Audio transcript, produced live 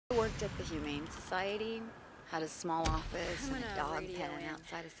worked at the Humane Society. Had a small office and a dog pen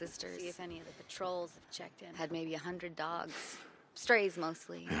outside of Sisters. See if any of the patrols have checked in. Had maybe 100 dogs. Strays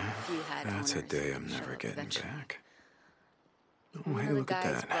mostly. Yeah, A few had that's owners. a day I'm never getting back. Oh, One hey, of the look at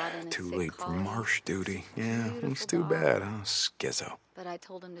guys that. brought in a Too sick late for collie. marsh duty. Yeah, Beautiful it's too dog. bad, huh? Schizo. But I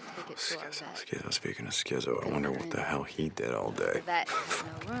told him to take it to our vet. Schizo. Speaking of schizo, I wonder what the hell he did all day. The vet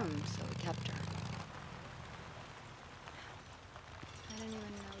had no room, so we kept her. I didn't even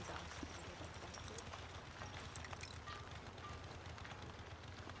know dogs.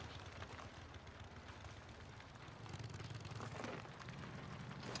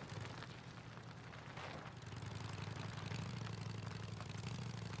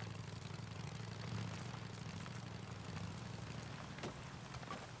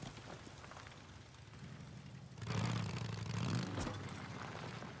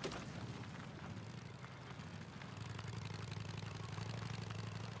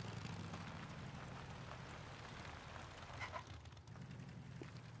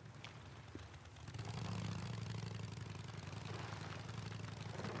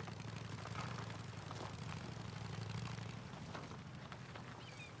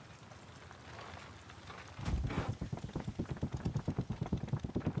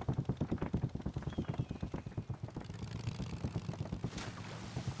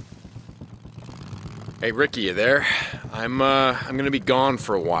 Hey, Ricky, you there? I'm gonna be gone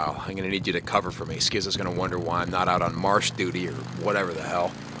for a while. I'm gonna need you to cover for me. Skizzo's gonna wonder why I'm not out on marsh duty or whatever the hell.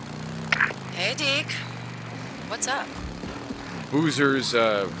 Hey, Deke. What's up? Boozer's,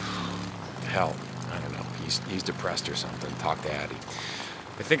 hell, I don't know. He's depressed or something. Talk to Addie.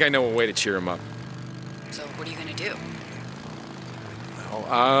 I think I know a way to cheer him up. So what are you gonna do? Well,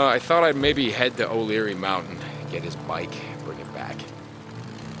 I thought I'd maybe head to O'Leary Mountain, get his bike, bring it back.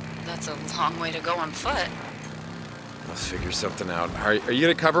 That's a long way to go on foot. Let's figure something out. Are you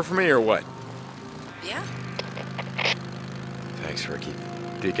gonna cover for me or what? Yeah. Thanks, Ricky.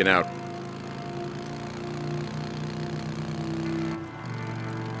 Deacon out.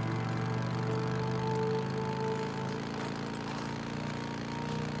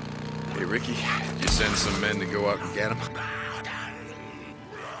 Hey, Ricky, did you send some men to go out and get him?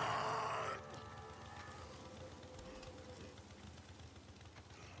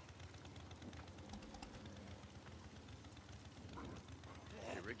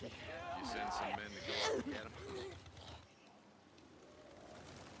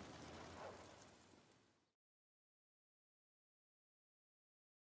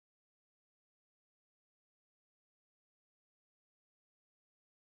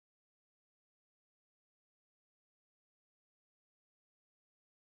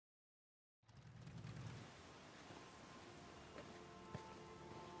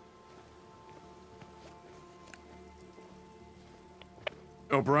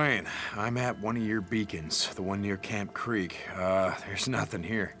 O'Brien, I'm at one of your beacons, the one near Camp Creek. There's nothing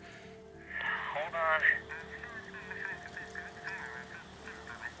here. Hold on.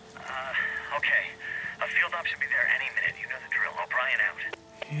 Okay. A field op should be there any minute. You know the drill. O'Brien out.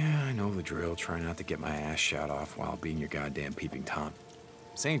 Yeah, I know the drill. Try not to get my ass shot off while being your goddamn peeping Tom.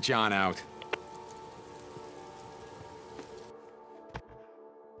 St. John out.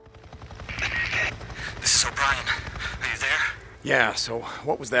 This is O'Brien. Are you there? Yeah, so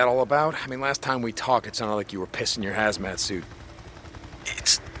what was that all about? I mean, last time we talked, it sounded like you were pissing your hazmat suit.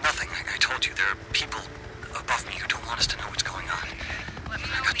 It's nothing. I told you, there are people above me who don't want us to know what's going on.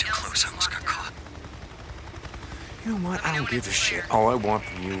 I got too close. I almost got caught. You know what? I don't give a shit. All I want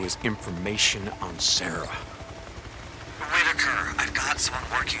from you is information on Sarah. Whitaker, I've got someone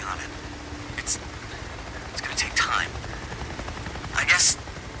working on it. It's gonna take time. I guess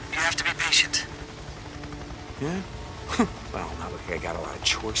you have to be patient. Yeah? Well, not like I got a lot of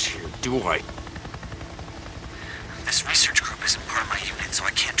choice here, do I? This research group isn't part of my unit, so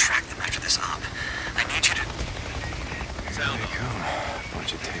I can't track them after this op. I need you to... There they come. A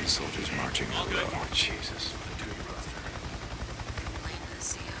bunch of tin soldiers marching in a row. Jesus. Lane to the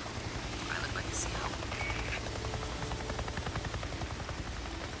CO. I look like the CO.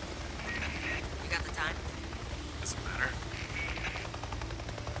 You got the time? Doesn't matter.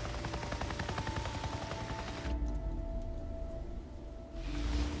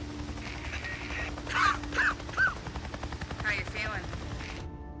 How you feeling?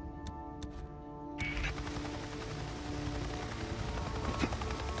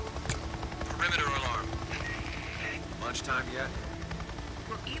 Perimeter alarm. Lunchtime yet?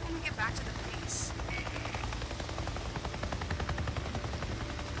 We'll eat when we get back to the base.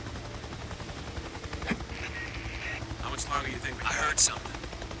 How much longer do you think we I heard something.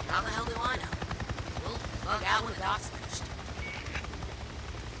 How the hell do I know? We'll bug out when the doc's finished.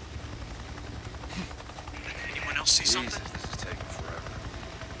 see Jesus, something? this is taking forever.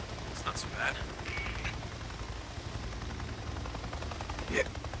 It's not so bad. Yeah.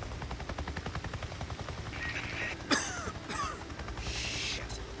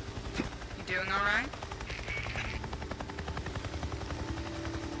 You doing all right?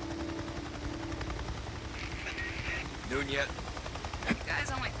 Noon yet? You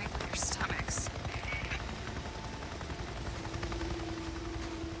guys only think with your stomachs.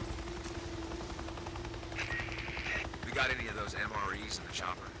 We got any of those MREs in the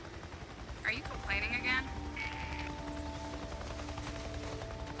chopper? Are you complaining again?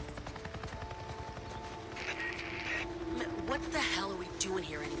 What the hell are we doing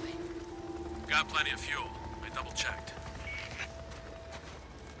here anyway? Got plenty of fuel. I double-checked.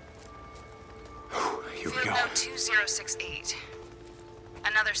 Here we Field go. note 2068.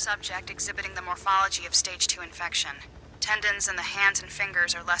 Another subject exhibiting the morphology of stage 2 infection. Tendons in the hands and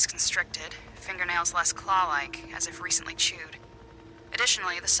fingers are less constricted, fingernails less claw-like, as if recently chewed.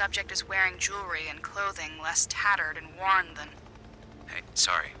 Additionally, the subject is wearing jewelry and clothing less tattered and worn than... Hey,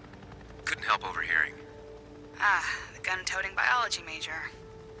 sorry. Couldn't help overhearing. Ah, the gun-toting biology major.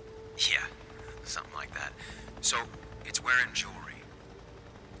 Yeah, something like that. So, it's wearing jewelry.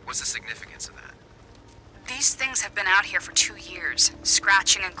 What's the significance of that? These things have been out here for 2 years,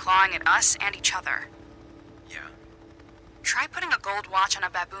 scratching and clawing at us and each other. Yeah. Try putting a gold watch on a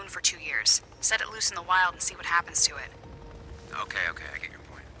baboon for 2 years. Set it loose in the wild and see what happens to it. Okay, I get your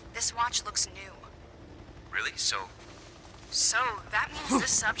point. This watch looks new. Really? So, That means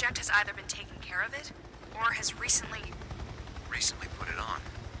this subject has either been taking care of it, or has recently... recently put it on.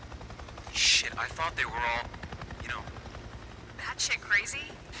 Shit, I thought they were all, you know... That shit crazy?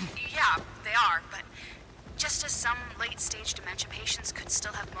 Yeah, they are, but just as some late-stage dementia patients could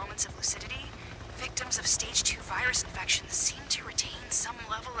still have moments of lucidity, victims of stage 2 virus infections seem to retain some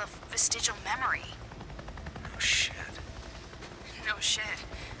level of vestigial memory. No shit. No shit.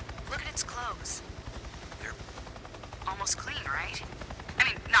 Look at its clothes. They're... Almost clean, right? I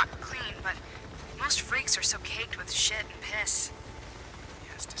mean, not clean, but most freaks are so caked with shit and piss.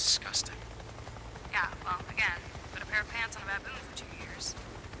 yeah, it's disgusting. Yeah, well, again, put a pair of pants on a baboon for 2 years.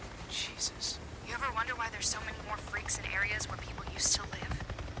 Jesus. You ever wonder why there's so many more freaks in areas where people used to live?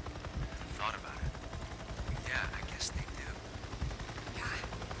 I thought about it. Yeah, I guess they do. Yeah.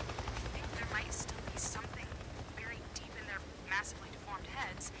 I think there might still be something buried deep in their massively deformed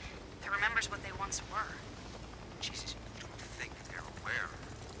heads that remembers what they once were. Jesus, you don't think they're aware?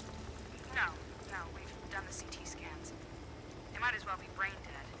 No, we've done the CT scans. They might as well be brain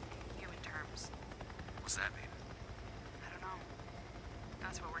dead, in human terms. What's that mean? I don't know.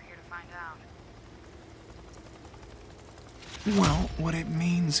 That's what we're here to find out. Well, what it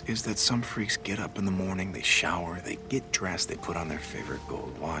means is that some freaks get up in the morning, they shower, they get dressed, they put on their favorite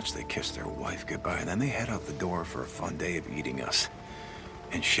gold watch, they kiss their wife goodbye, and then they head out the door for a fun day of eating us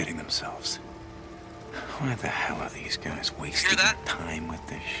and shitting themselves. Why the hell are these guys wasting that? time with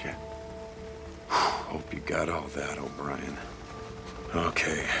this shit? Hope you got all that, O'Brien.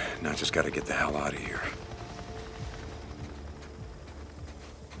 Okay, now just gotta get the hell out of here.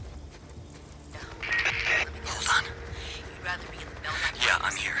 Hold on. You'd rather be in the bell back. Yeah,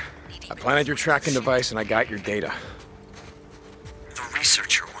 I'm here. I planted your tracking device and I got your data. The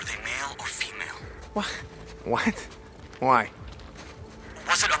researcher, were they male or female? What? What? Why?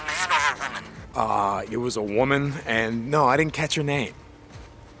 Was it a man or a woman? It was a woman, and no, I didn't catch her name.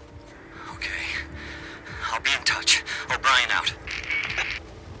 Okay. I'll be in touch. O'Brien out.